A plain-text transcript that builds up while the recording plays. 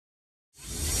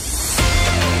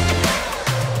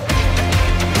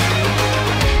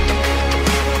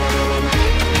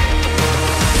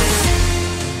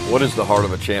What is the heart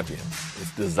of a champion?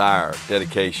 It's desire,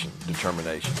 dedication,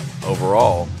 determination.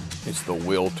 Overall, it's the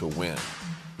will to win.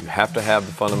 You have to have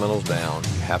the fundamentals down.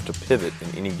 You have to pivot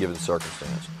in any given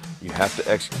circumstance. You have to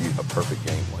execute a perfect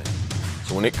game plan.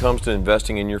 So when it comes to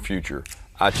investing in your future,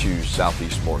 I choose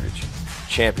Southeast Mortgage,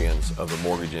 champions of the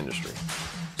mortgage industry.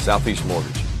 Southeast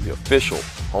Mortgage, the official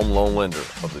home loan lender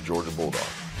of the Georgia Bulldogs.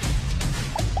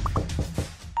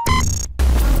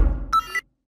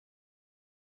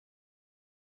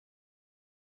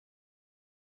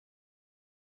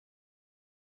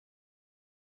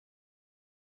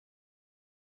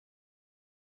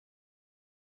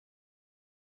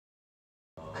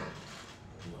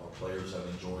 Players have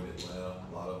enjoyed Atlanta,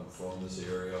 a lot of them from this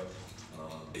area.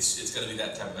 It's going to be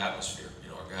that type of atmosphere.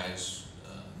 Our guys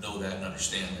know that and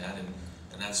understand that, and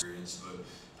that's experience. But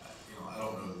I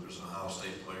don't know that there's an Ohio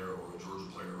State player or a Georgia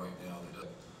player right now that does.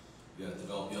 You got to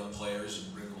develop young players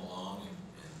and bring them along, and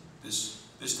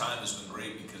this time has been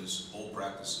great because bowl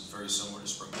practice is very similar to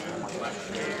spring.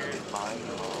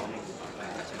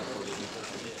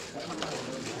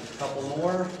 A couple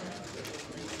more.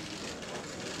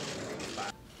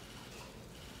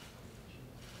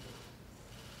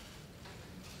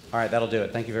 All right, that'll do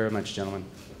it. Thank you very much, gentlemen.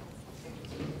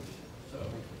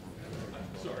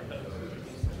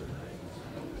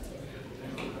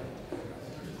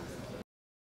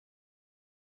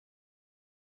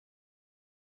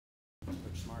 Coach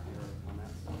Smart, you're on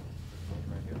that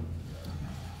right here.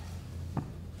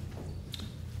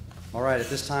 All right, at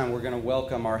this time, we're going to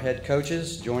welcome our head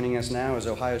coaches. Joining us now is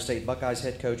Ohio State Buckeyes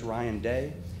head coach Ryan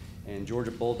Day and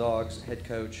Georgia Bulldogs head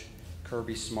coach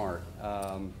Kirby Smart.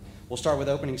 We'll start with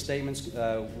opening statements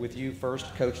with you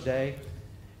first, Coach Day,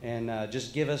 and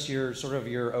just give us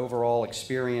your overall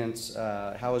experience.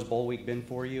 How has bowl week been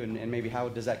for you, and maybe how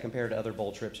does that compare to other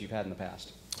bowl trips you've had in the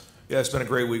past? Yeah, it's been a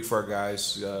great week for our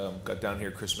guys. Got down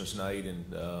here Christmas night and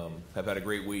have had a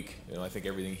great week. I think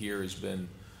everything here has been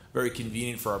very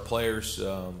convenient for our players.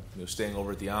 Staying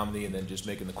over at the Omni and then just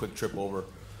making the quick trip over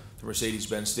to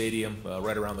Mercedes-Benz Stadium,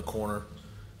 right around the corner.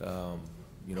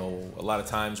 A lot of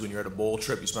times when you're at a bowl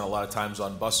trip, you spend a lot of times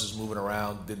on buses moving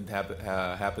around. Didn't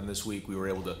happen this week. We were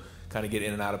able to kind of get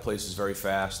in and out of places very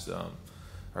fast.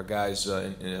 Our guys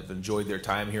have enjoyed their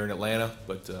time here in Atlanta,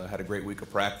 but had a great week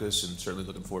of practice and certainly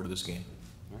looking forward to this game.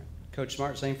 All right. Coach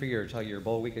Smart, same for your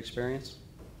bowl week experience?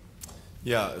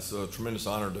 Yeah, it's a tremendous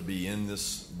honor to be in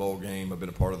this bowl game. I've been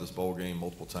a part of this bowl game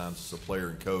multiple times as a player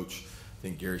and coach. I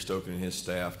think Gary Stoken and his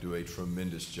staff do a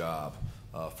tremendous job.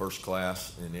 First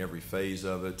class in every phase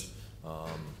of it.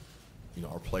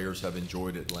 Our players have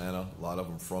enjoyed Atlanta, a lot of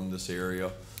them from this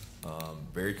area.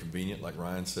 Very convenient, like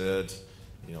Ryan said.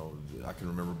 I can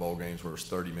remember bowl games where it's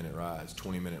 30-minute rides,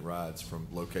 20-minute rides from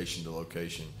location to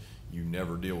location. You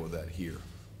never deal with that here.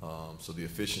 So the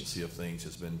efficiency of things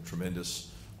has been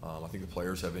tremendous. I think the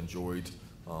players have enjoyed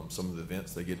some of the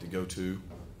events they get to go to.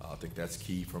 I think that's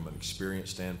key from an experience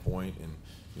standpoint, and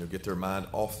get their mind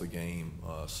off the game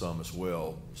some as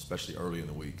well, especially early in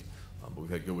the week. But we've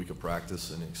had a good week of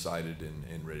practice and excited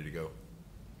and ready to go.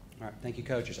 All right, thank you,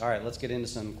 coaches. All right, let's get into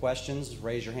some questions.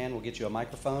 Raise your hand. We'll get you a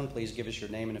microphone. Please give us your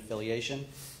name and affiliation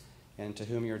and to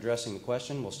whom you're addressing the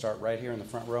question. We'll start right here in the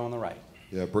front row on the right.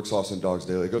 Yeah, Brooks Austin, Dogs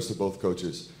Daily. It goes to both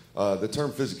coaches. The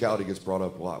term physicality gets brought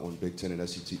up a lot when Big Ten and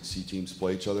SEC teams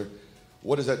play each other.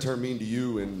 What does that term mean to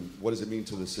you, and what does it mean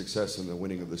to the success and the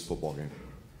winning of this football game?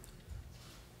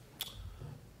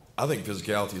 I think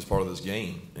physicality is part of this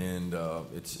game, and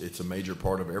it's a major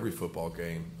part of every football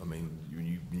game. I mean,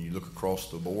 when you look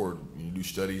across the board, you do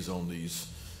studies on these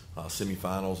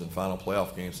semifinals and final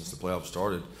playoff games since the playoffs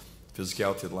started.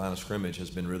 Physicality at the line of scrimmage has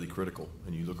been really critical,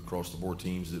 and you look across the board,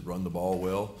 teams that run the ball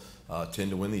well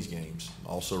tend to win these games.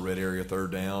 Also, red area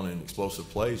third down and explosive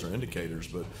plays are indicators,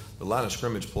 but the line of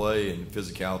scrimmage play and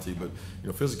physicality. But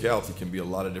physicality can be a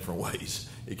lot of different ways.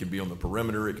 It can be on the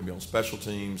perimeter, it can be on special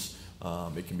teams.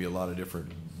 It can be a lot of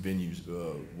different venues,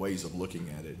 ways of looking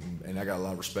at it. And I got a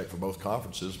lot of respect for both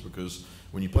conferences, because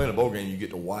when you play in a bowl game, you get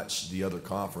to watch the other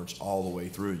conference all the way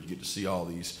through. You get to see all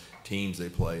these teams they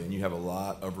play, and you have a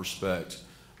lot of respect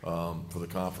for the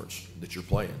conference that you're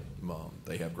playing.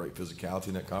 They have great physicality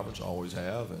in that conference, always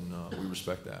have, and we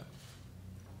respect that.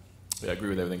 Yeah, I agree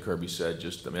with everything Kirby said.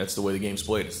 That's the way the game's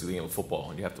played. It's the game of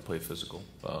football, and you have to play physical.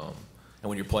 And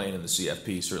when you're playing in the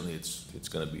CFP, certainly it's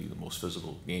going to be the most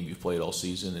physical game you've played all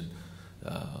season. And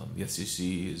the SEC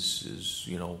is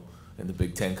and the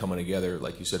Big Ten coming together,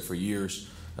 like you said, for years,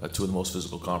 two of the most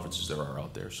physical conferences there are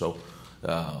out there. So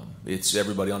it's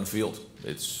everybody on the field.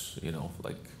 It's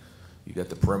like you got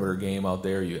the perimeter game out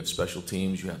there. You have special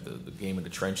teams. You have the game in the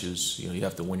trenches. You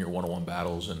have to win your one-on-one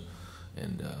battles, and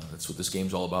and that's what this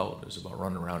game's all about. It's about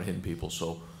running around and hitting people.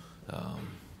 So,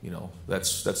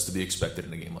 that's to be expected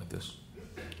in a game like this.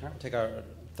 All right, we'll take our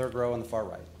third row on the far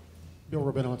right. Bill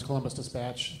Rubino, it's Columbus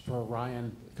Dispatch for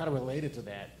Ryan. Kind of related to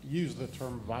that, you used the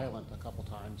term violent a couple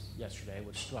times yesterday,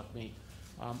 which struck me.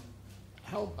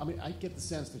 I get the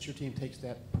sense that your team takes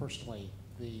that personally,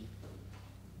 the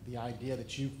idea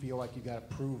that you feel like you got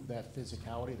to prove that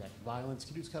physicality, that violence.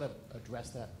 Can you just kind of address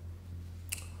that?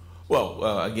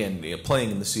 Well, again,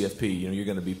 playing in the CFP, you're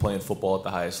going to be playing football at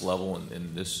the highest level,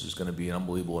 and this is going to be an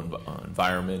unbelievable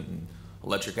environment and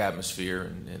electric atmosphere,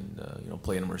 and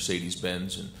playing a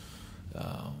Mercedes-Benz, and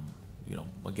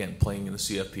again, playing in the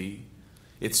CFP,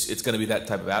 it's going to be that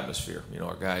type of atmosphere.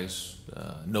 Our guys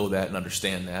know that and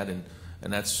understand that, and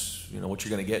that's what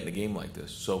you're going to get in a game like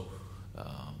this. So,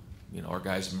 our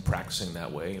guys have been practicing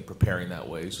that way and preparing that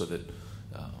way so that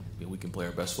we can play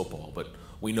our best football. But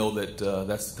we know that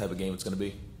that's the type of game it's going to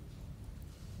be.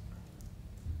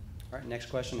 All right, next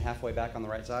question, halfway back on the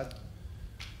right side.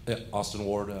 Yeah, Austin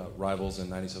Ward, Rivals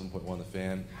and 97.1 The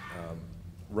Fan.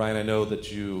 Ryan, I know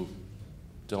that you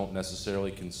don't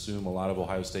necessarily consume a lot of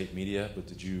Ohio State media, but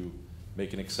did you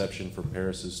make an exception for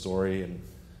Paris's story, and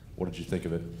what did you think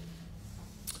of it?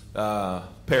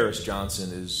 Paris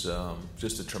Johnson is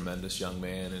just a tremendous young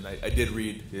man, and I did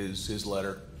read his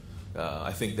letter.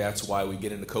 I think that's why we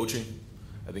get into coaching.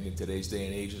 I think in today's day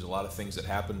and age, there's a lot of things that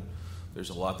happen. There's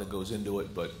a lot that goes into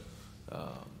it, but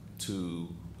to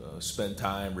spend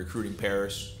time recruiting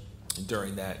Paris, and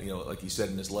during that, like he said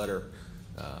in his letter,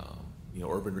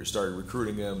 Urban started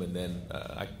recruiting him, and then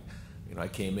I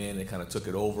came in and kind of took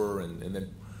it over, and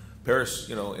then Paris,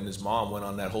 and his mom went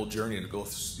on that whole journey to go,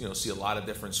 see a lot of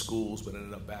different schools, but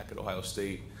ended up back at Ohio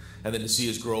State. And then to see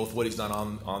his growth, what he's done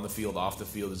on the field, off the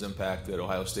field, his impact at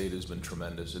Ohio State has been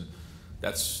tremendous. And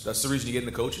that's the reason you get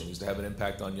into coaching, is to have an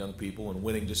impact on young people, and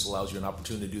winning just allows you an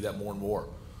opportunity to do that more and more.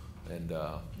 And,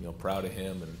 proud of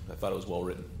him, and I thought it was well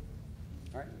written.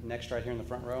 All right, next right here in the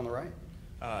front row on the right.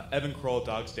 Evan Kroll,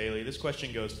 Dogs Daily. This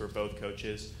question goes for both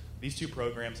coaches. These two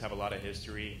programs have a lot of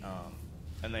history,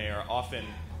 and they are often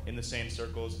in the same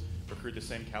circles, recruit the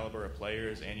same caliber of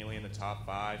players annually in the top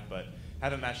 5, but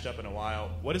haven't matched up in a while.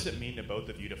 What does it mean to both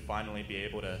of you to finally be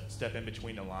able to step in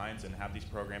between the lines and have these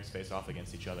programs face off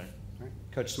against each other? All right.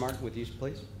 Coach Smart, with you,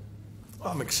 please. Well,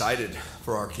 I'm excited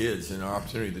for our kids and our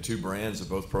opportunity. The two brands of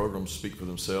both programs speak for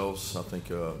themselves. I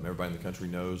think everybody in the country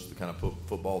knows the kind of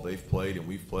football they've played and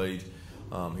we've played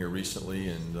here recently,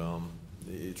 and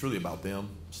it's really about them.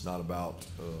 It's not about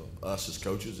us as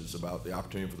coaches. It's about the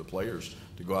opportunity for the players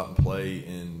to go out and play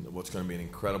in what's going to be an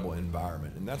incredible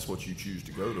environment. And that's what you choose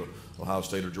to go to Ohio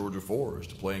State or Georgia for, is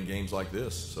to play in games like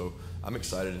this. So I'm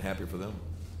excited and happy for them.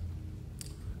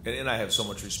 And I have so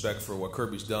much respect for what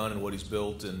Kirby's done and what he's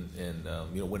built, and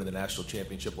winning the national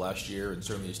championship last year, and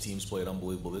certainly his team's played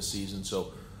unbelievable this season.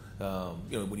 So,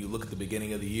 when you look at the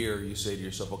beginning of the year, you say to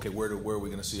yourself, okay, where are we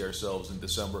going to see ourselves in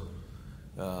December?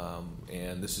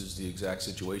 And this is the exact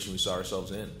situation we saw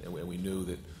ourselves in, and we knew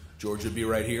that Georgia would be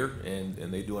right here, and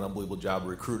they do an unbelievable job of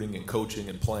recruiting and coaching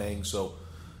and playing. So,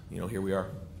 here we are. All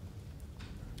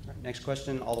right, next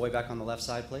question, all the way back on the left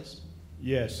side, please.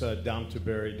 Yes, Dom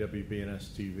Taberry, WBNS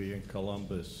TV in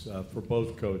Columbus. For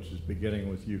both coaches, beginning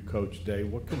with you, Coach Day,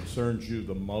 what concerns you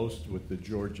the most with the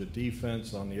Georgia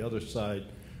defense? On the other side,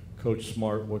 Coach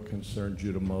Smart, what concerns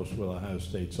you the most with Ohio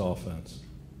State's offense?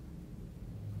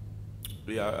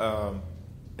 Yeah,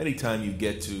 anytime you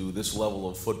get to this level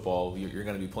of football, you're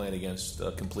going to be playing against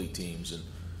complete teams,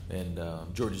 and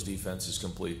Georgia's defense is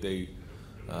complete. They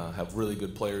have really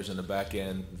good players in the back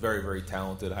end, very, very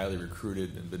talented, highly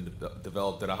recruited, and been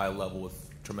developed at a high level with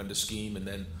tremendous scheme. And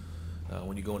then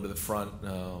when you go into the front,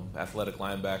 athletic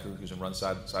linebacker who can run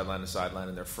sideline to sideline,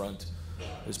 and their front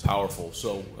is powerful.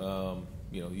 So,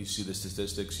 you see the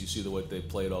statistics, you see the way they've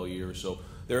played all year. So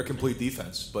they're a complete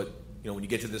defense. But, when you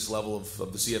get to this level of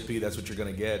the CFP, that's what you're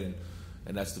going to get, and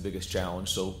that's the biggest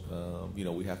challenge. So,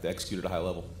 we have to execute at a high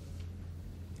level.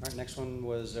 All right, next one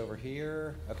was over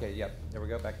here. Okay, yep, there we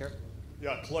go, back here.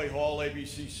 Yeah, Clay Hall,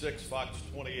 ABC 6, Fox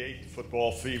 28,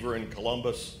 Football Fever in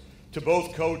Columbus. To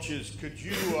both coaches, could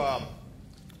you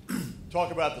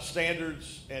talk about the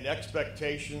standards and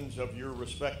expectations of your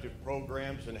respective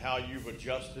programs and how you've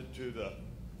adjusted to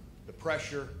the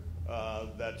pressure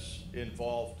that's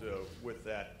involved with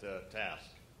that task?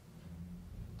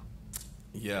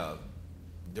 Yeah,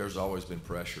 there's always been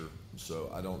pressure.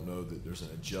 So I don't know that there's an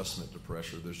adjustment to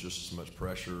pressure. There's just as much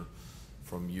pressure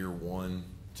from year 1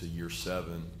 to year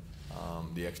 7.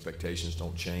 The expectations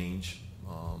don't change.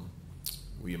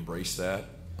 We embrace that.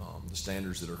 The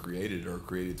standards that are created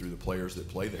through the players that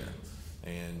play there.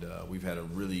 And we've had a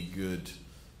really good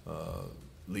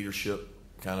leadership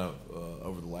kind of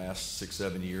over the last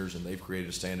 6-7 years, and they've created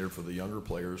a standard for the younger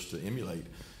players to emulate,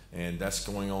 and that's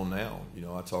going on now. You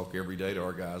know, I talk every day to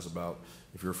our guys about,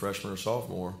 if you're a freshman or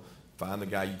sophomore, find the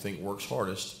guy you think works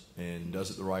hardest and does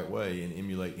it the right way and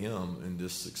emulate him, and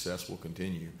this success will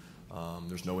continue.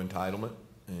 There's no entitlement,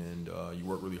 and you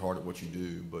work really hard at what you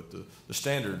do, but the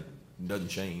standard doesn't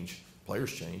change.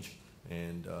 Players change,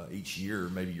 and each year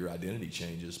maybe your identity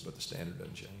changes, but the standard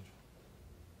doesn't change.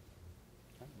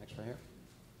 Okay, next right here.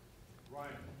 Ryan,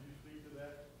 can you speak to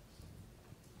that?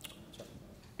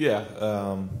 Yeah,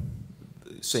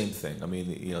 same thing. I mean,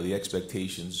 you know, the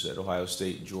expectations at Ohio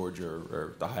State and Georgia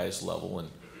are the highest level, and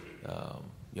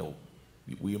you know,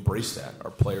 we embrace that.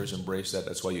 Our players embrace that.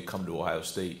 That's why you come to Ohio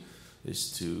State,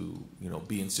 is to, you know,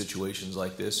 be in situations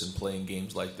like this and playing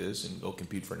games like this and go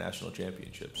compete for national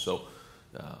championships. So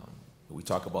we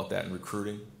talk about that in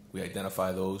recruiting. We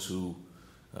identify those who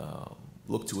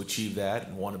look to achieve that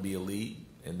and want to be elite,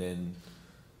 and then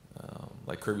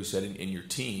like Kirby said, in your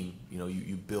team, you know,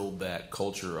 you build that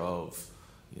culture of,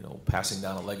 you know, passing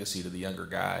down a legacy to the younger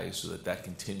guys so that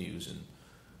continues, and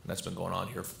that's been going on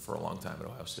here for a long time at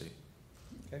Ohio State.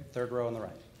 Okay, third row on the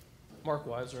right. Mark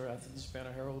Weiser, Athens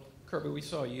Banner Herald. Kirby, we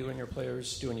saw you and your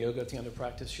players doing yoga at the end of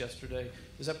practice yesterday.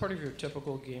 Is that part of your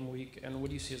typical game week, and what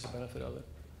do you see as the benefit of it?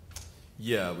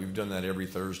 Yeah, we've done that every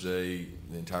Thursday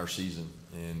the entire season,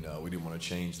 and we didn't want to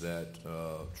change that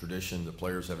tradition. The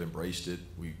players have embraced it.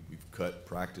 We've cut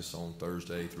practice on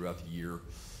Thursday throughout the year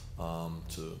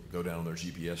to go down on their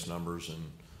GPS numbers,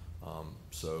 and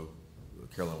so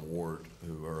Caroline Ward,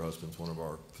 who her husband's one of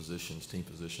our physicians, team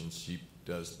physicians, she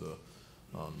does the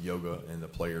yoga, and the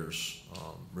players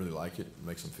really like it. It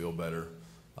makes them feel better,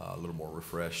 a little more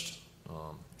refreshed.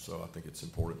 So I think it's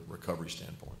important from a recovery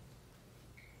standpoint.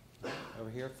 Over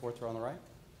here, fourth row on the right.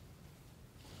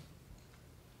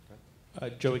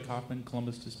 Joey Kaufman,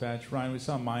 Columbus Dispatch. Ryan, we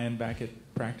saw Mayan back at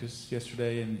practice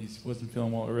yesterday, and he wasn't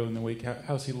feeling well early in the week.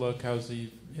 How's he look? How's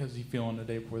he feeling the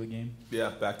day before the game?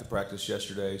 Yeah, back to practice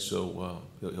yesterday, so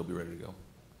he'll be ready to go.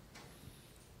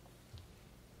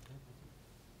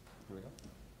 Here we go.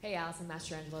 Hey, Allison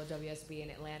Mastrangelo, WSB in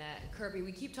Atlanta. Kirby,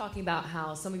 we keep talking about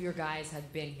how some of your guys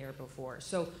have been here before.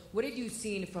 So what have you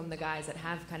seen from the guys that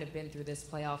have kind of been through this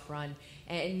playoff run?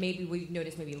 And maybe we've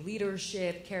noticed maybe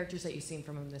leadership, characters that you've seen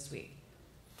from them this week.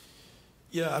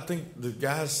 Yeah, I think the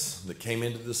guys that came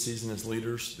into this season as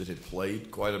leaders that had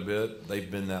played quite a bit, they've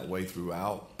been that way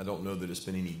throughout. I don't know that it's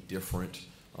been any different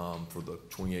for the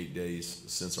 28 days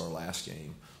since our last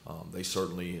game. They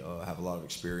certainly have a lot of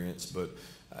experience, but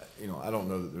you know, I don't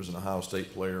know that there's an Ohio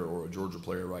State player or a Georgia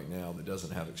player right now that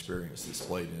doesn't have experience that's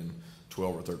played in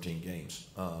 12 or 13 games.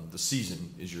 The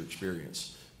season is your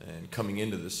experience. And coming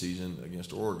into this season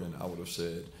against Oregon, I would have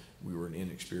said we were an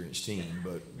inexperienced team,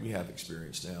 but we have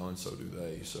experience now, and so do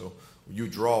they. So you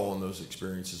draw on those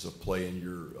experiences of playing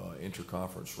your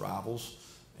interconference rivals,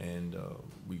 and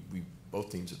we both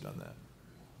teams have done that.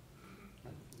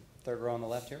 Third row on the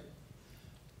left here.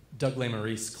 Doug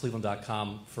Lesmerises,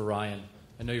 Cleveland.com for Ryan.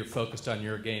 I know you're focused on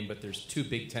your game, but there's two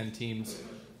Big Ten teams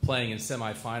playing in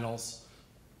semifinals.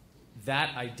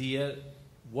 That idea,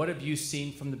 what have you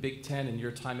seen from the Big Ten in your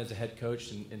time as a head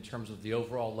coach in terms of the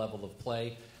overall level of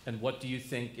play? And what do you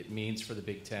think it means for the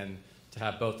Big Ten to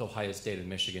have both Ohio State and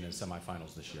Michigan in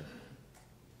semifinals this year?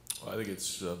 Well, I think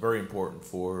it's very important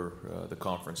for the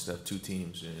conference to have two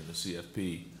teams in the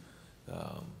CFP.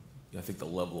 I think the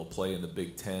level of play in the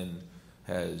Big Ten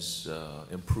has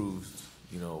improved,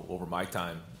 you know, over my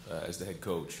time as the head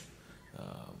coach.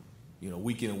 You know,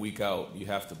 week in and week out, you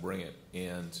have to bring it.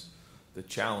 And the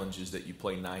challenge is that you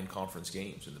play 9 conference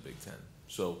games in the Big Ten.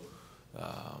 So,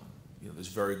 you know, there's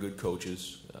very good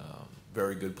coaches,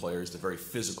 very good players. It's a very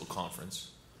physical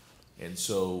conference. And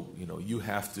so, you know, you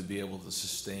have to be able to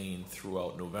sustain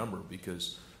throughout November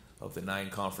because of the 9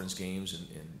 conference games. And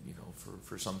you know,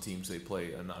 for some teams, they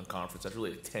play a non-conference. That's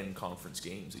really 10 conference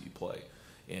games that you play.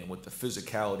 And with the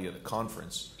physicality of the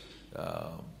conference,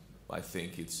 I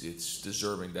think it's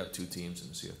deserving to have 2 teams in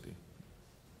the CFP.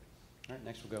 All right,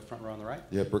 next we'll go front row on the right.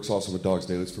 Yeah, Brooks Austin with Dogs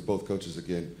Daily. It's for both coaches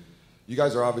again. You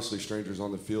guys are obviously strangers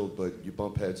on the field, but you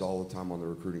bump heads all the time on the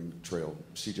recruiting trail.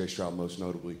 C.J. Stroud most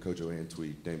notably, Coach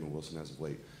Antwi, Damon Wilson as of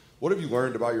late. What have you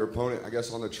learned about your opponent, I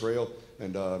guess, on the trail,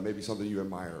 and maybe something you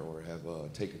admire or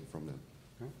have taken from them?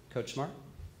 All right. Coach Smart?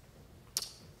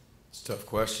 It's a tough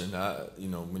question. You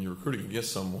know, when you're recruiting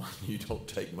against someone, you don't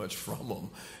take much from them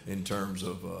in terms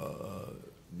of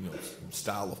you know,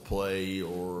 style of play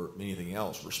or anything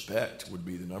else. Respect would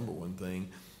be the number one thing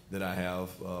that I have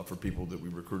for people that we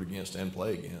recruit against and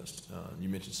play against. You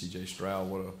mentioned C.J.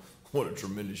 Stroud. what a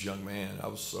tremendous young man. I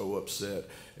was so upset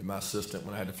at my assistant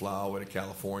when I had to fly all the way to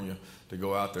California to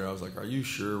go out there. I was like, are you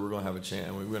sure we're going to have a chance?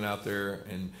 And we went out there,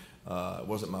 and it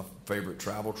wasn't my favorite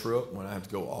travel trip when I had to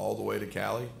go all the way to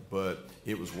Cali, but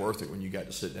it was worth it when you got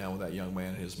to sit down with that young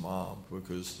man and his mom,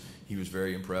 because he was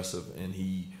very impressive, and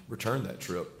he returned that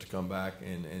trip to come back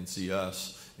and see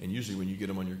us. And usually when you get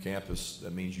him on your campus,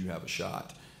 that means you have a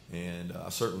shot. And I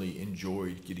certainly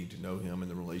enjoyed getting to know him and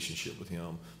the relationship with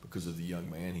him because of the young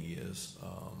man he is.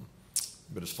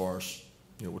 But as far as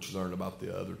what you learned about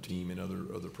the other team and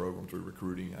other programs through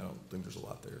recruiting, I don't think there's a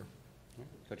lot there.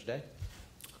 Coach Day?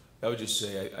 I would just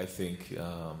say I think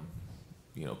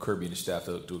Kirby and his staff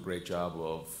do a great job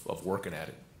of working at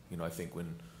it. I think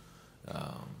when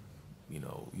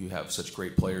you have such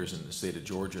great players in the state of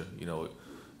Georgia,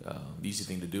 the easy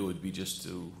thing to do would be just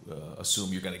to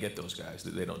assume you're going to get those guys.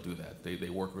 They don't do that. They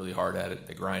work really hard at it.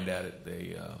 They grind at it.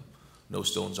 They no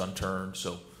stones unturned.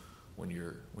 So when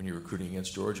you're recruiting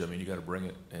against Georgia, you got to bring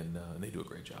it, and they do a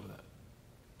great job of that.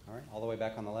 All right, all the way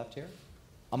back on the left here.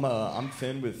 I'm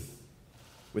Finn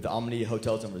with Omni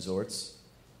Hotels and Resorts.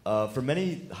 For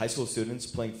many high school students,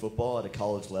 playing football at a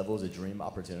college level is a dream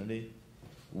opportunity.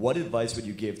 What advice would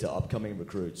you give to upcoming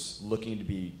recruits looking to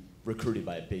be recruited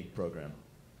by a big program?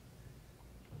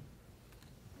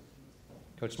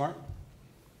 Coach Smart?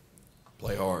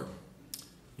 Play hard.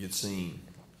 Get seen.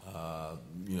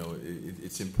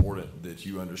 It's important that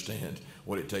you understand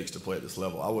what it takes to play at this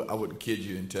level. I wouldn't kid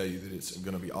you and tell you that it's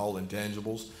going to be all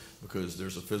intangibles, because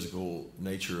there's a physical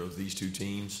nature of these two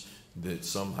teams that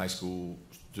some high school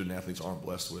student athletes aren't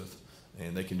blessed with.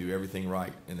 And they can do everything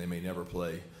right, and they may never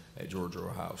play at Georgia or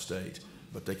Ohio State,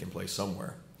 but they can play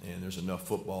somewhere. And there's enough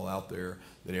football out there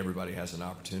that everybody has an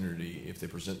opportunity if they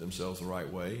present themselves the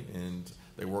right way and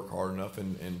they work hard enough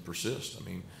and persist.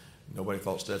 Nobody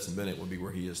thought Stetson Bennett would be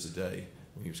where he is today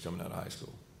when he was coming out of high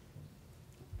school.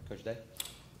 Coach Day?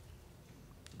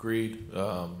 Agreed.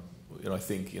 I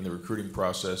think in the recruiting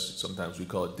process, sometimes we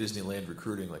call it Disneyland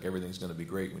recruiting, like everything's going to be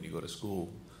great when you go to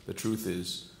school. The truth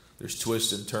is there's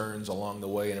twists and turns along the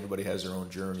way, and everybody has their own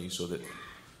journey, so that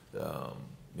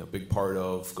a big part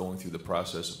of going through the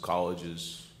process of college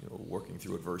is working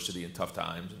through adversity and tough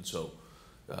times. And so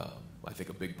I think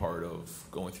a big part of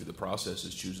going through the process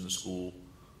is choosing a school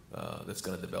that's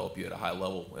going to develop you at a high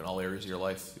level in all areas of your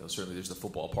life. Certainly there's the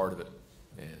football part of it,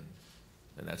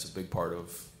 and that's a big part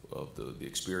of the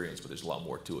experience, but there's a lot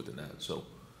more to it than that. So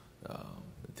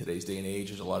in today's day and age,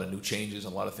 there's a lot of new changes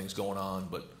and a lot of things going on,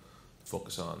 but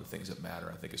focus on the things that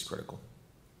matter, I think, is critical.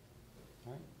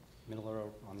 All right. Middle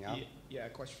row on the aisle. Yeah,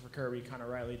 question for Kirby, Connor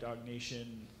Riley, Dog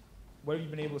Nation. What have you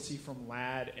been able to see from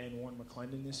Ladd and Warren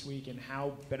McClendon this week, and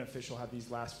how beneficial have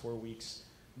these last 4 weeks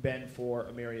been for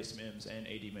Amarius Mims and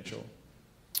A.D. Mitchell?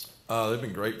 They've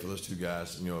been great for those two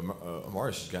guys.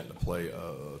 Amarius has gotten to play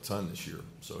a ton this year,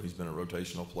 so he's been a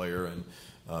rotational player,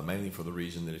 and mainly for the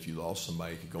reason that if you lost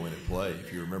somebody, you could go in and play.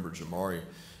 If you remember, Jamari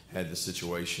had this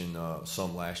situation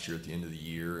some last year at the end of the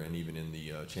year, and even in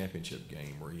the championship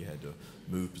game, where he had to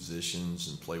move positions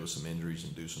and play with some injuries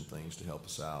and do some things to help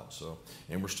us out. So,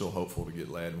 and we're still hopeful to get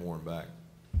Ladd and Warren back.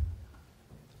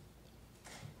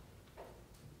 All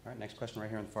right, next question right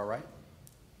here on the far right.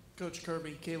 Coach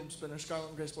Kirby, Caleb Spinner, Scarlet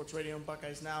and Gray Sports Radio and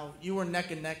Buckeyes Now. You were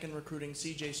neck and neck in recruiting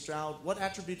C.J. Stroud. What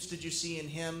attributes did you see in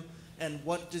him, and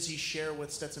what does he share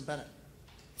with Stetson Bennett?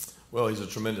 Well, he's a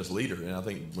tremendous leader, and I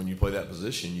think when you play that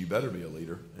position, you better be a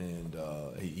leader. And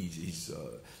he's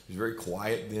very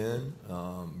quiet then,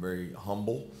 very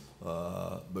humble,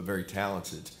 but very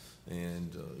talented.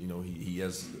 And he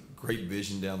has great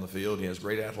vision down the field. He has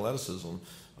great athleticism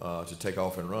to take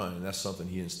off and run, and that's something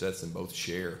he and Stetson both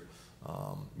share.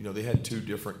 They had two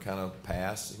different kind of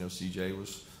paths. CJ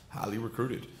was highly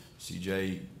recruited.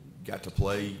 CJ got to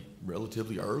play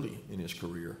relatively early in his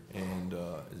career, and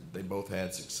they both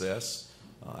had success.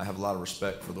 I have a lot of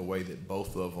respect for the way that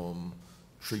both of them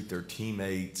treat their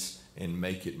teammates and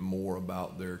make it more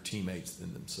about their teammates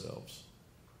than themselves.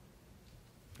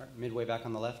 All right, midway back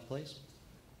on the left, please.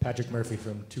 Patrick Murphy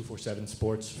from 247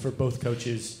 Sports. For both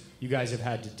coaches, you guys have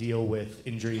had to deal with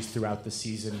injuries throughout the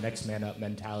season, next man up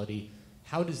mentality.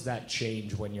 How does that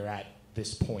change when you're at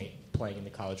this point playing in the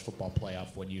college football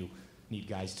playoff, when you need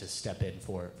guys to step in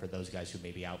for those guys who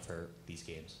may be out for these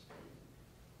games?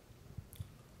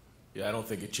 Yeah, I don't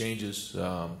think it changes.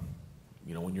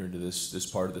 When you're into this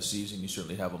part of the season, you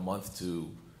certainly have a month to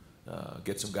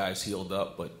get some guys healed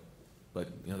up, but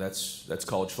that's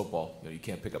college football. You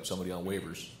can't pick up somebody on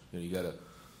waivers. You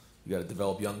got to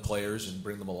develop young players and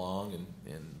bring them along.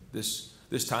 And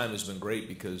this time has been great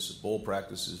because bowl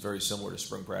practice is very similar to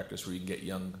spring practice, where you can get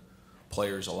young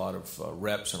players a lot of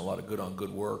reps and a lot of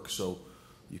good-on-good work. So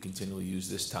you continually use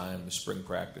this time, the spring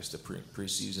practice, the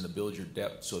preseason, to build your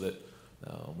depth so that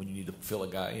when you need to fill a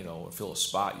guy, or fill a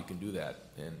spot, you can do that.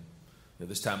 And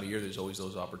this time of year, there's always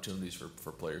those opportunities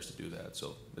for players to do that.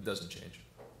 So it doesn't change.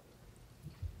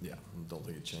 Yeah, I don't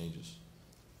think it changes.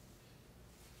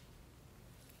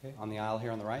 Okay, on the aisle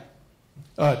here on the right.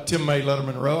 Tim May,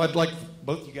 Letterman Row. I'd like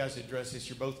both you guys to address this.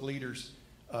 You're both leaders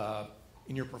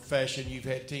in your profession. You've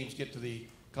had teams get to the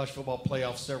college football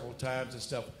playoffs several times and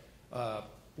stuff.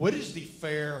 What is the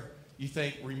fair, you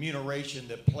think, remuneration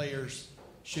that players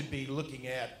should be looking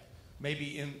at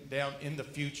maybe down in the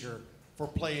future for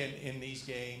playing in these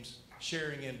games,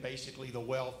 sharing in basically the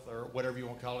wealth or whatever you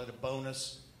want to call it, a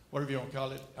bonus, whatever you want to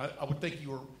call it? I would think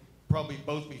you were probably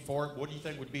both be for it. What do you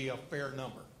think would be a fair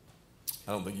number?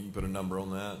 I don't think you can put a number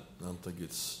on that. I don't think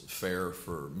it's fair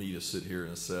for me to sit here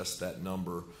and assess that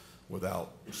number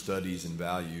without studies and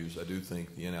values. I do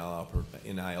think the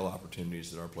NIL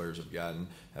opportunities that our players have gotten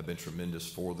have been tremendous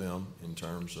for them in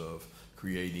terms of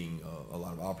creating a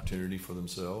lot of opportunity for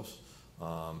themselves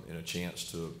and a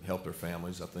chance to help their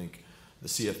families. I think the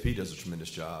CFP does a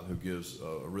tremendous job, who gives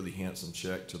a really handsome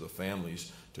check to the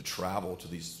families to travel to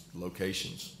these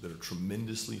locations that are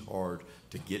tremendously hard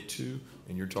to get to.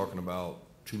 And you're talking about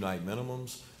 2-night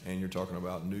minimums, and you're talking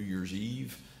about New Year's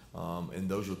Eve. And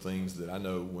those are things that I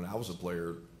know when I was a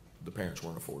player, the parents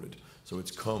weren't afforded. So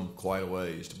it's come quite a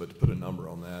ways, but to put a number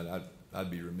on that,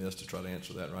 I'd be remiss to try to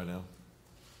answer that right now.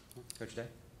 Coach Day?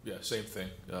 Yeah, same thing.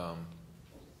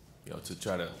 To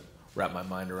try to wrap my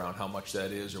mind around how much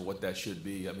that is or what that should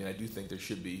be. I mean, I do think there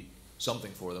should be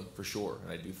something for them, for sure.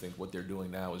 And I do think what they're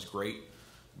doing now is great.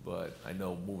 But I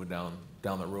know moving down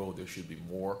the road, there should be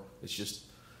more. It's just,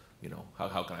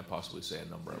 how can I possibly say a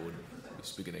number? I wouldn't be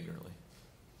speaking ignorantly.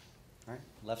 All right,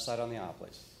 left side on the aisle,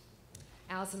 please.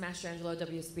 Allison Mastrangelo,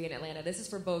 WSB in Atlanta. This is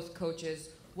for both coaches.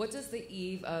 What does the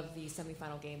eve of the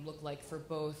semifinal game look like for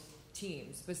both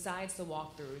teams? Besides the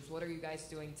walkthroughs, what are you guys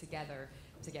doing together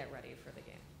to get ready for the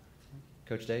game?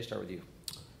 Coach Day, start with you.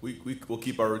 We'll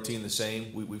keep our routine the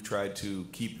same. We've tried to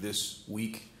keep this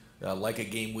week like a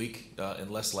game week and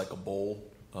less like a bowl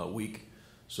week.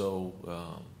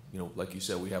 So, like you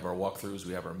said, we have our walkthroughs,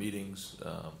 we have our meetings,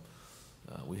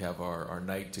 we have our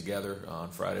night together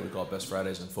on Friday. We call it Best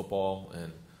Fridays in football,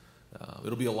 and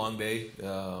it'll be a long day.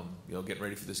 Getting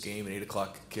ready for this game, an 8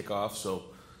 o'clock kickoff. So,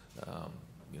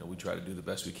 we try to do the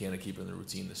best we can to keep the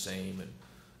routine the same, and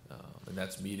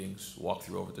that's meetings, walk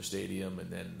through over at the stadium, and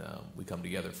then we come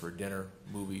together for dinner,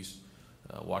 movies,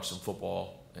 watch some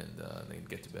football, and then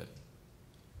get to bed.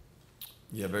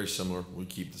 Yeah, very similar. We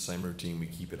keep the same routine. We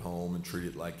keep it home and treat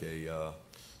it like a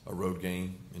road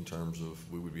game in terms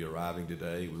of we would be arriving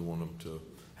today. We want them to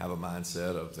have a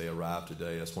mindset of they arrive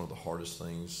today. That's one of the hardest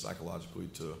things psychologically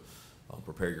to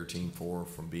prepare your team for,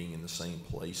 from being in the same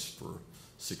place for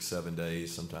 6-7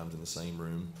 days, sometimes in the same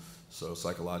room. So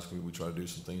psychologically, we try to do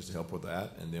some things to help with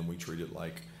that, and then we treat it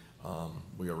like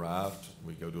we arrived,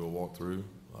 we go do a walkthrough,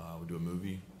 we do a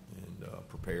movie, and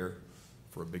prepare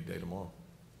for a big day tomorrow.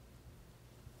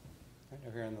 Right,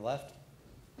 over here on the left.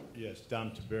 Yes,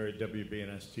 Dom Taberry,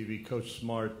 WBNS TV. Coach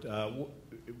Smart,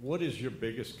 what is your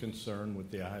biggest concern with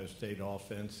the Ohio State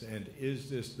offense, and is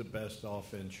this the best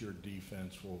offense your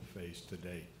defense will face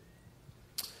today?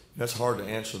 That's hard to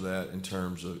answer that in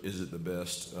terms of is it the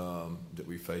best that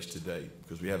we faced to date,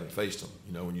 because we haven't faced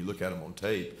them. When you look at them on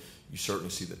tape, you certainly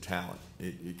see the talent.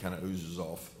 It kind of oozes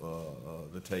off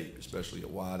the tape, especially a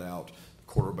wide out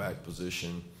quarterback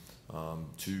position,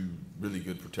 two really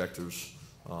good protectors,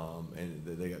 and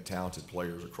they got talented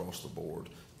players across the board.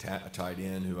 A tight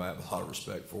end who I have a lot of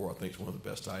respect for. I think is one of the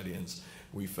best tight ends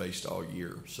we faced all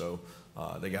year. So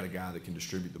they got a guy that can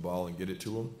distribute the ball and get it to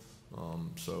them.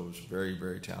 So it's a very,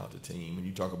 very talented team. When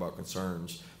you talk about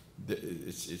concerns,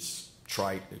 it's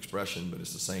trite expression, but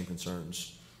it's the same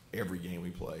concerns every game we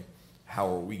play. How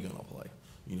are we going to play?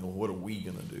 What are we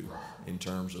going to do in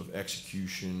terms of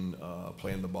execution,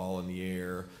 playing the ball in the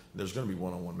air? There's going to be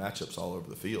one-on-one matchups all over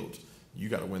the field. You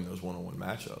got to win those one-on-one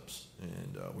matchups.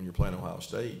 And when you're playing Ohio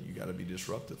State, you got to be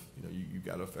disruptive. You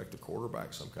got to affect the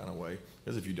quarterback some kind of way,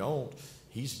 because if you don't,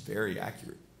 he's very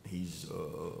accurate. He's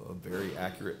a very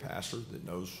accurate passer that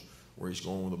knows where he's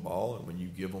going with the ball, and when you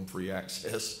give him free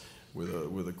access with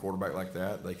a quarterback like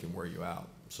that, they can wear you out.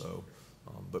 So,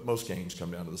 but most games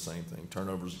come down to the same thing: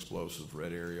 turnovers, explosive,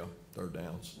 red area, third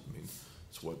downs. I mean,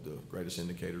 it's what the greatest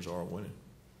indicators are of winning.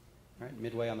 All right,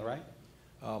 midway on the right.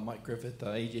 Mike Griffith,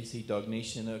 AJC Dog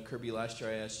Nation. Kirby, last year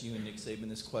I asked you and Nick Saban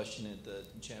this question at the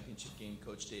championship game,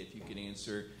 Coach Day, if you could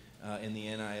answer in the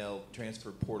NIL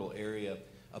transfer portal area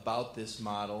about this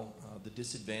model, the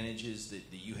disadvantages that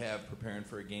you have preparing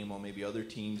for a game while maybe other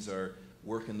teams are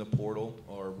working the portal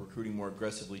or recruiting more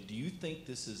aggressively. Do you think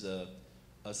this is a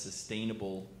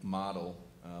sustainable model,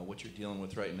 what you're dealing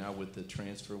with right now with the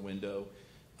transfer window,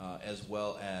 as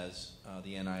well as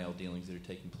the NIL dealings that are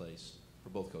taking place for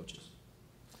both coaches?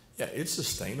 Yeah, it's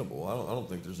sustainable. I don't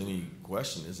think there's any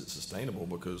question. Is it sustainable?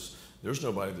 Because there's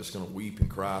nobody that's going to weep and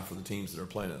cry for the teams that are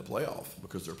playing in the playoff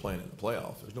because they're playing in the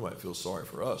playoff. There's nobody that feels sorry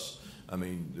for us. I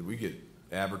mean, we get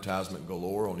advertisement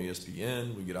galore on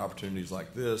ESPN. We get opportunities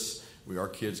like this. Our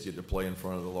kids get to play in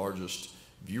front of the largest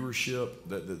viewership.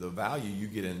 The value you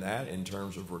get in that in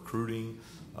terms of recruiting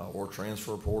or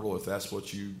transfer portal, if that's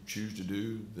what you choose to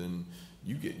do, then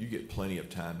you get plenty of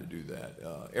time to do that.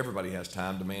 Everybody has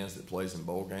time demands that plays in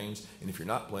bowl games, and if you're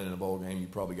not playing in a bowl game, you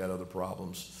probably got other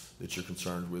problems that you're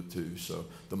concerned with too. So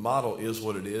the model is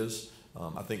what it is.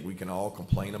 I think we can all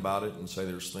complain about it and say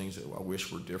there's things that I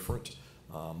wish were different,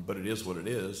 but it is what it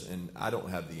is, and I don't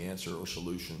have the answer or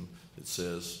solution that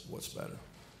says what's better.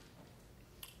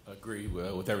 I agree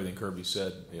with everything Kirby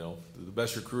said. The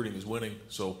best recruiting is winning.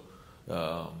 So,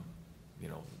 I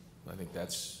think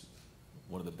that's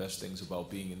one of the best things about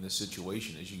being in this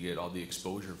situation is you get all the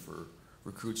exposure for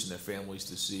recruits and their families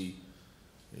to see.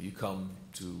 You come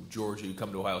to Georgia, you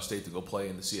come to Ohio State to go play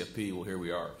in the CFP. Well, here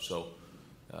we are. So,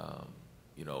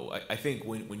 I think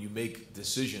when you make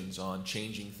decisions on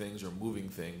changing things or moving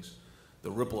things,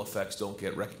 the ripple effects don't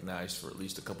get recognized for at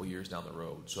least a couple years down the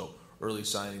road. So early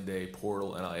signing day,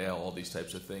 portal, NIL, all these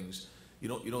types of things, you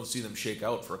don't see them shake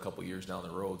out for a couple years down the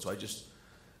road. So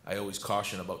I always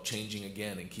caution about changing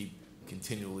again and keep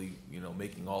continually,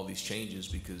 making all these changes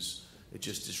because it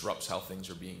just disrupts how things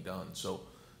are being done. So,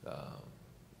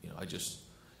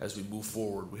 as we move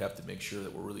forward, we have to make sure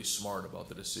that we're really smart about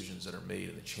the decisions that are made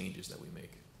and the changes that we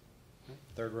make.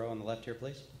 Third row on the left here,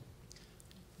 please.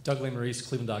 Doug Maurice,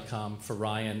 Cleveland.com for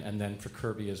Ryan and then for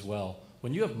Kirby as well.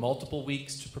 When you have multiple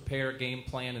weeks to prepare a game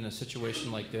plan in a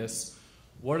situation like this,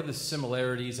 what are the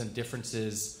similarities and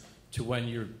differences to when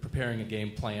you're preparing a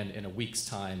game plan in a week's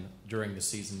time during the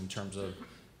season in terms of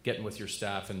getting with your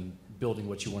staff and building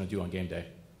what you want to do on game day?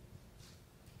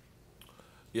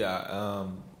 Yeah,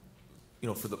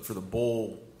 for the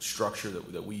bowl structure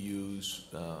that we use,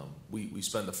 we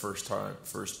spend the first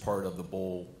part of the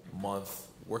bowl month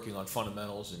working on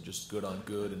fundamentals and just good on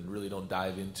good, and really don't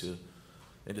dive into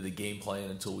the game plan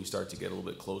until we start to get a little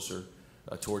bit closer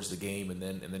towards the game, and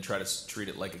then try to treat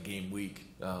it like a game week.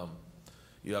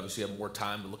 You obviously have more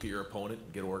time to look at your opponent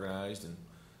and get organized and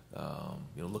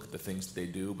look at the things that they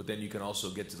do, but then you can also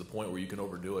get to the point where you can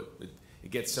overdo it. It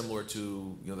gets similar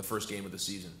to the first game of the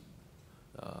season.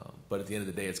 But at the end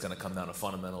of the day, it's going to come down to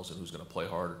fundamentals and who's going to play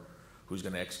harder, who's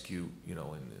going to execute,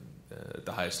 at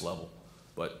the highest level.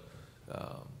 But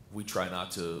we try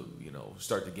not to,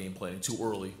 start the game planning too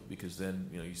early because then,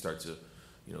 you start to,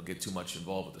 get too much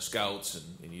involved with the scouts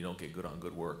and you don't get good on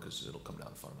good work because it'll come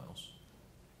down to fundamentals.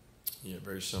 Yeah,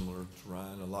 very similar to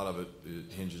Ryan. A lot of it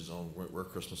hinges on where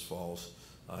Christmas falls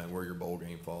and where your bowl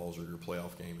game falls or your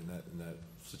playoff game in that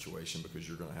situation, because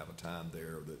you're going to have a time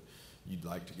there that you'd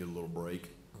like to get a little break.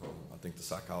 I think the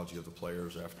psychology of the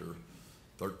players after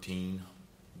 13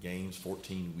 games,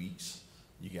 14 weeks,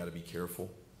 you got to be careful.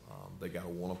 They got to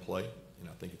want to play, and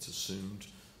I think it's assumed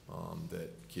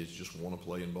that kids just want to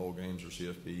play in bowl games or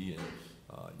CFP, and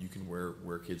you can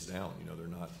wear kids down. They're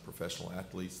not professional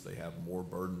athletes. They have more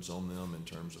burdens on them in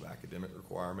terms of academic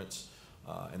requirements,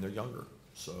 and they're younger.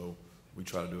 So we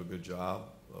try to do a good job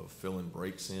of filling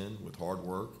breaks in with hard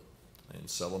work and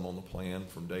sell them on the plan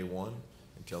from day one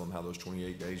and tell them how those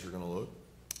 28 days are going to look,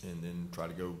 and then try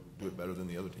to go do it better than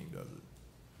the other team does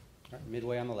it. All right,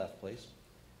 midway on the left, please.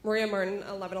 Maria Martin,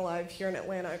 11 Alive here in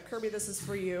Atlanta. Kirby, this is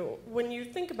for you. When you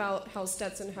think about how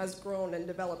Stetson has grown and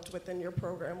developed within your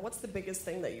program, what's the biggest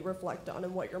thing that you reflect on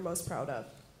and what you're most proud of?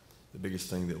 The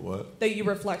biggest thing that what? That you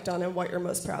reflect on and what you're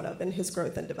most proud of in his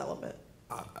growth and development.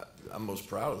 I'm most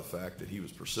proud of the fact that he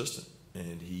was persistent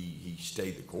and he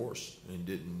stayed the course and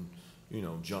didn't,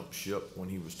 jump ship when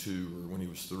he was 2 or when he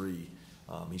was 3.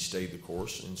 He stayed the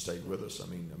course and stayed with us. I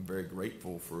mean, I'm very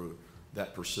grateful for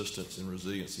that persistence and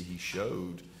resiliency he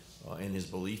showed and his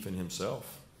belief in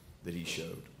himself that he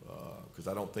showed. Because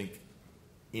I don't think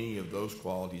any of those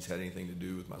qualities had anything to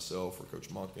do with myself or Coach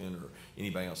Monken or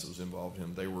anybody else that was involved in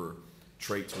him. They were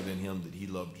traits within him that he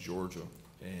loved Georgia,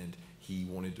 and he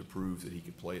wanted to prove that he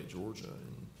could play at Georgia,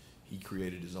 and he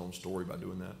created his own story by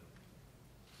doing that.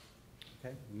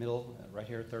 Okay, middle, right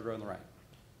here, third row on the right.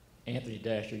 Anthony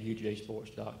Dasher,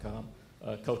 UGAsports.com.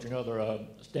 Coach, another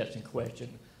Stetson question.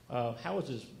 How has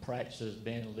his practices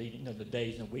been leading, the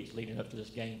days and weeks leading up to this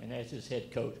game? And as his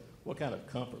head coach, what kind of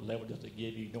comfort level does it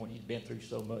give you knowing he's been through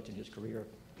so much in his career,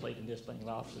 played in this thing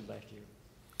obviously last year?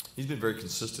 he's been very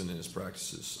consistent in his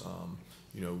practices.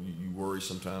 You worry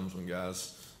sometimes when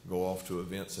guys go off to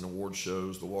events and award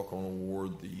shows, the walk-on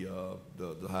award,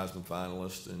 the Heisman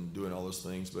finalist, and doing all those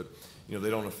things. But they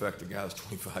don't affect the guy that's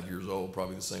 25 years old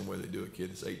probably the same way they do a kid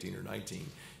that's 18 or 19.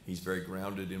 He's very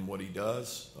grounded in what he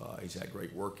does. He's had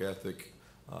great work ethic.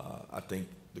 I think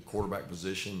the quarterback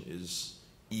position is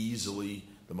easily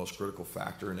the most critical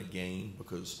factor in a game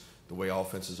because the way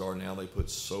offenses are now, they put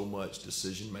so much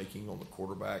decision-making on the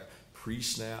quarterback,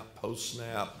 pre-snap,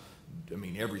 post-snap. I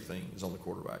mean, everything is on the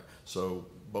quarterback. So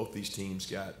both these teams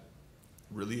got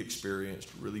really experienced,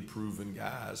 really proven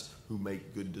guys who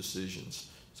make good decisions.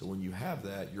 So when you have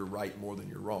that, you're right more than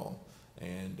you're wrong,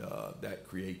 and that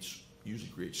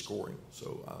usually creates scoring.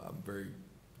 So I'm very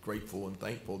grateful and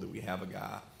thankful that we have a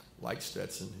guy like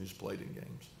Stetson who's played in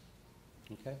games.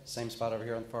 Okay, same spot over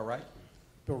here on the far right.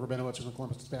 Bill Rabinowitz from the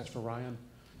Columbus Dispatch for Ryan.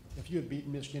 If you had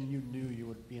beaten Michigan, you knew you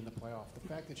would be in the playoff. The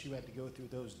fact that you had to go through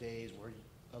those days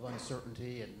of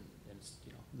uncertainty and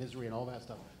misery and all that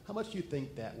stuff, how much do you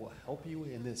think that will help you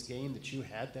in this game, that you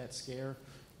had that scare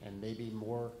and maybe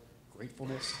more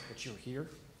gratefulness that you're here?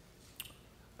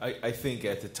 I think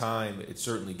at the time it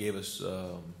certainly gave us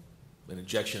an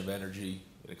injection of energy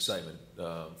and excitement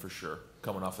for sure,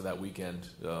 coming off of that weekend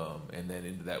and then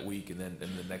into that week, and then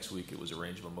the next week it was a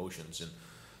range of emotions, and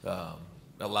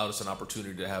allowed us an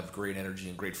opportunity to have great energy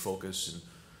and great focus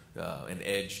and an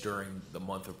edge during the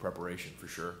month of preparation for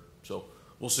sure. So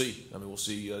we'll see. I mean, we'll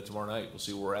see tomorrow night. We'll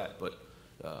see where we're at. But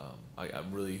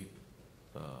I'm really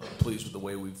pleased with the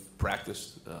way we've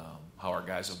practiced, how our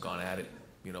guys have gone at it.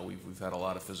 We've had a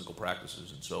lot of physical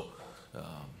practices, and so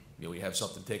we have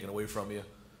something taken away from you.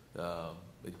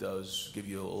 It does give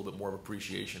you a little bit more of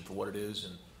appreciation for what it is,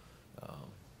 and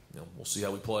we'll see how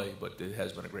we play. But it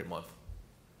has been a great month.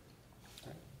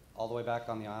 All the way back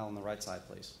on the aisle on the right side,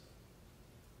 please.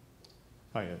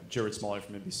 Hi, Jared Smalley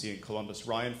from NBC in Columbus.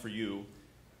 Ryan, for you,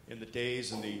 in the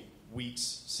days and the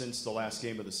weeks since the last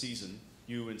game of the season,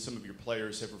 you and some of your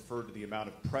players have referred to the amount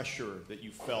of pressure that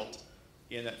you felt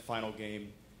in that final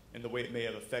game and the way it may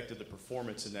have affected the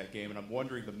performance in that game. And I'm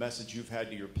wondering the message you've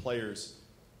had to your players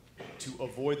to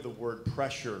avoid the word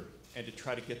pressure and to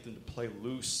try to get them to play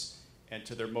loose and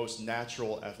to their most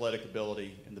natural athletic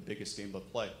ability in the biggest game of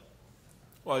play.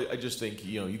 Well, I just think,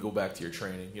 you go back to your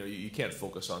training. You can't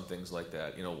focus on things like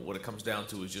that. What it comes down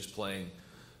to is just playing,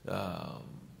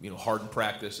 hard in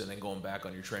practice and then going back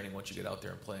on your training once you get out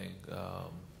there and playing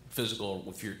physical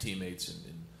with your teammates.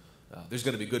 And there's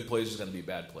going to be good plays, there's going to be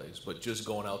bad plays. But just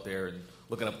going out there and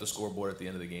looking up at the scoreboard at the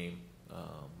end of the game,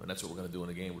 and that's what we're going to do in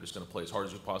the game. We're just going to play as hard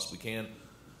as we possibly can.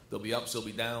 There'll be ups, there'll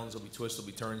be downs, there'll be twists,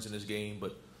 there'll be turns in this game,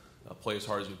 but play as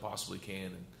hard as we possibly can.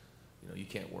 And you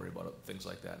can't worry about things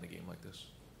like that in a game like this.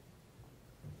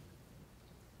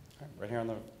 All right, right here on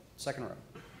the second row.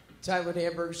 Tyler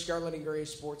Danberg, Scarlet and Gray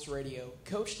Sports Radio.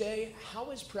 Coach Day,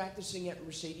 how has practicing at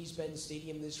Mercedes-Benz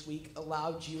Stadium this week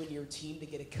allowed you and your team to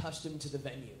get accustomed to the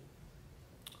venue?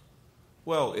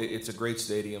 Well, it's a great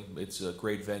stadium. It's a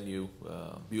great venue,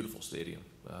 beautiful stadium.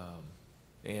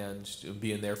 And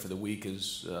being there for the week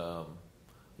is,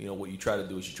 what you try to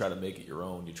do is you try to make it your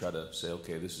own. You try to say,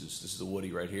 okay, this is the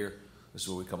Woody right here. This is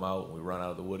where we come out and we run out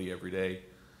of the Woody every day.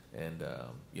 And,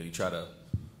 you try to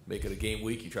make it a game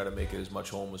week. You try to make it as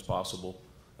much home as possible.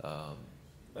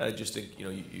 I just think,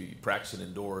 you practice it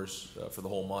indoors for the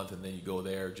whole month, and then you go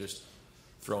there just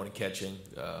throwing and catching,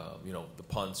 the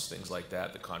punts, things like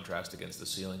that, the contrast against the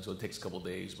ceiling. So it takes a couple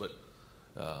days. But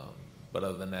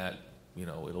other than that,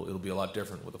 it'll be a lot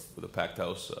different with a packed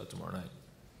house tomorrow night.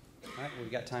 All right,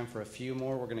 we've got time for a few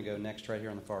more. We're going to go next right here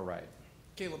on the far right.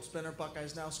 Caleb Spinner,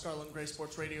 Buckeyes Now, Scarlet and Gray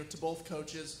Sports Radio. To both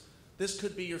coaches, this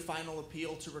could be your final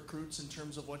appeal to recruits in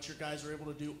terms of what your guys are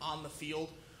able to do on the field.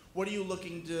 What are you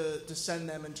looking to send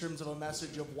them in terms of a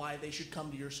message of why they should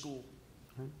come to your school?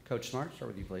 All right. Coach Smart, start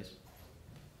with you, please.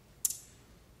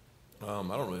 I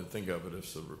don't really think of it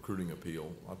as a recruiting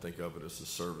appeal. I think of it as a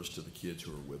service to the kids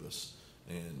who are with us.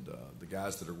 And the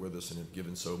guys that are with us and have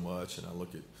given so much, and I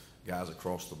look at guys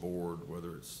across the board,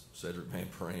 whether it's Cedric Van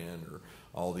Pran or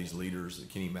all these leaders,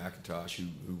 Kenny McIntosh,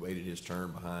 who waited his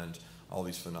turn behind all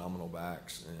these phenomenal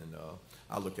backs. And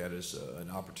I look at it as an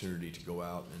opportunity to go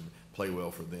out and play well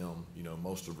for them.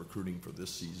 Most of recruiting for this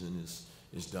season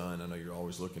is done. I know you're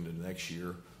always looking to next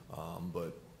year,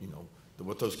 but,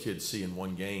 what those kids see in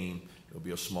one game, it'll be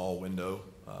a small window.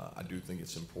 I do think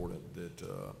it's important that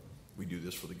we do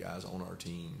this for the guys on our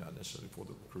team, not necessarily for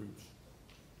the recruits.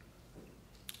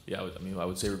 Yeah, I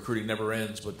would say recruiting never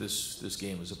ends, but this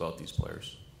game is about these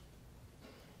players.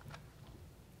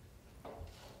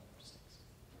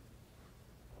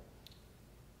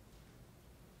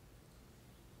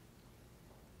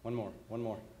 One more.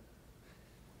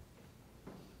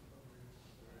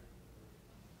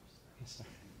 Yes, sir.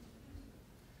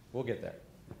 We'll get there.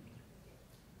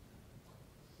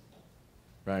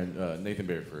 Ryan, Nathan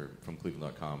Baird from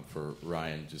Cleveland.com. For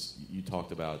Ryan, just you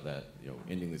talked about that,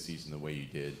 ending the season the way you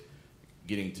did,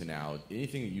 getting to now.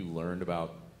 Anything that you learned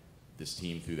about this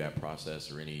team through that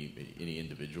process, or any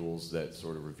individuals that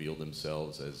sort of revealed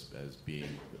themselves as being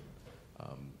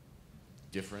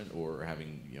different, or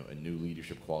having a new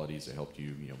leadership qualities that helped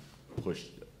you push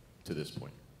to this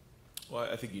point? Well,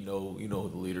 I think you know who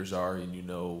the leaders are, and you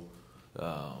know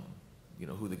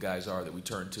who the guys are that we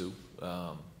turn to.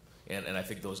 And I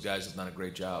think those guys have done a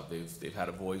great job. They've had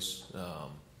a voice. I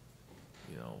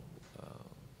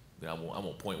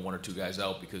won't point one or two guys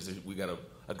out because we got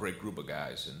a great group of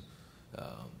guys. And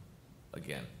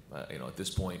again, at this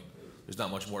point, there's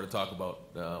not much more to talk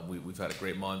about. We've had a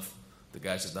great month. The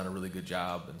guys have done a really good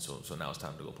job, and so now it's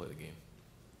time to go play the game.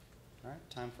 All right,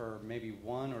 time for maybe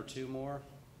one or two more.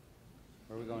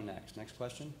 Where are we going next? Next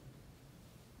question.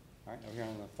 All right, over here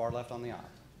on the far left on the aisle.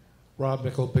 Rob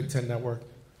Mickle, Big Ten Network.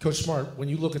 Coach Smart, when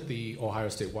you look at the Ohio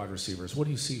State wide receivers, what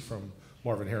do you see from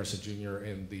Marvin Harrison Jr.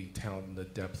 and the talent and the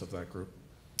depth of that group?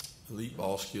 Elite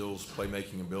ball skills,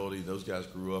 playmaking ability. Those guys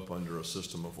grew up under a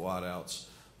system of wideouts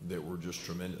that were just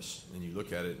tremendous. And you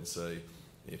look at it and say,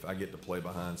 if I get to play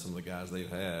behind some of the guys they've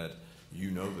had,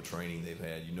 the training they've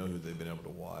had, who they've been able to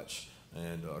watch.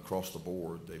 And across the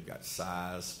board, they've got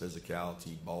size,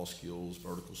 physicality, ball skills,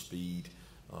 vertical speed,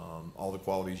 all the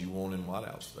qualities you want in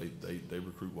wideouts. They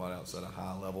recruit wideouts at a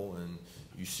high level, and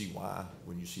you see why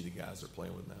when you see the guys they're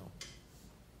playing with now. All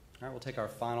right, we'll take our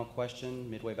final question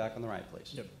midway back on the right,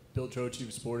 please. Yep. Bill Troche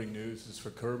of Sporting News. This is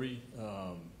for Kirby.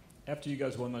 After you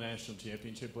guys won the national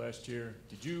championship last year,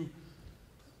 did you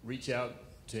reach out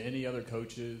to any other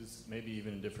coaches, maybe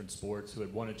even in different sports, who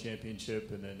had won a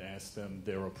championship, and then ask them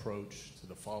their approach to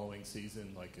the following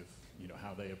season, like if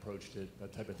how they approached it,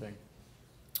 that type of thing?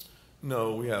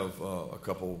 No, we have a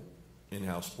couple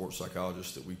in-house sports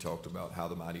psychologists that we talked about how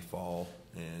the mighty fall,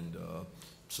 and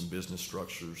some business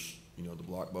structures, the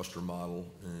blockbuster model,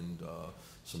 and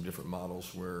some different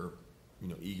models where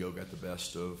ego got the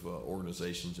best of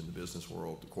organizations in the business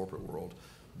world, the corporate world,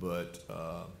 but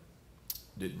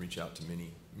didn't reach out to many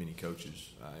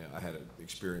coaches. I had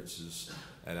experiences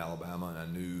at Alabama, and I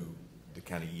knew the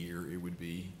kind of year it would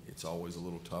be. It's always a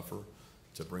little tougher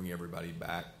to bring everybody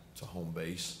back to home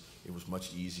base. It was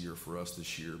much easier for us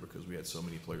this year because we had so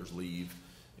many players leave,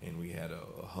 and we had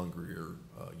a hungrier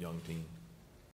young team.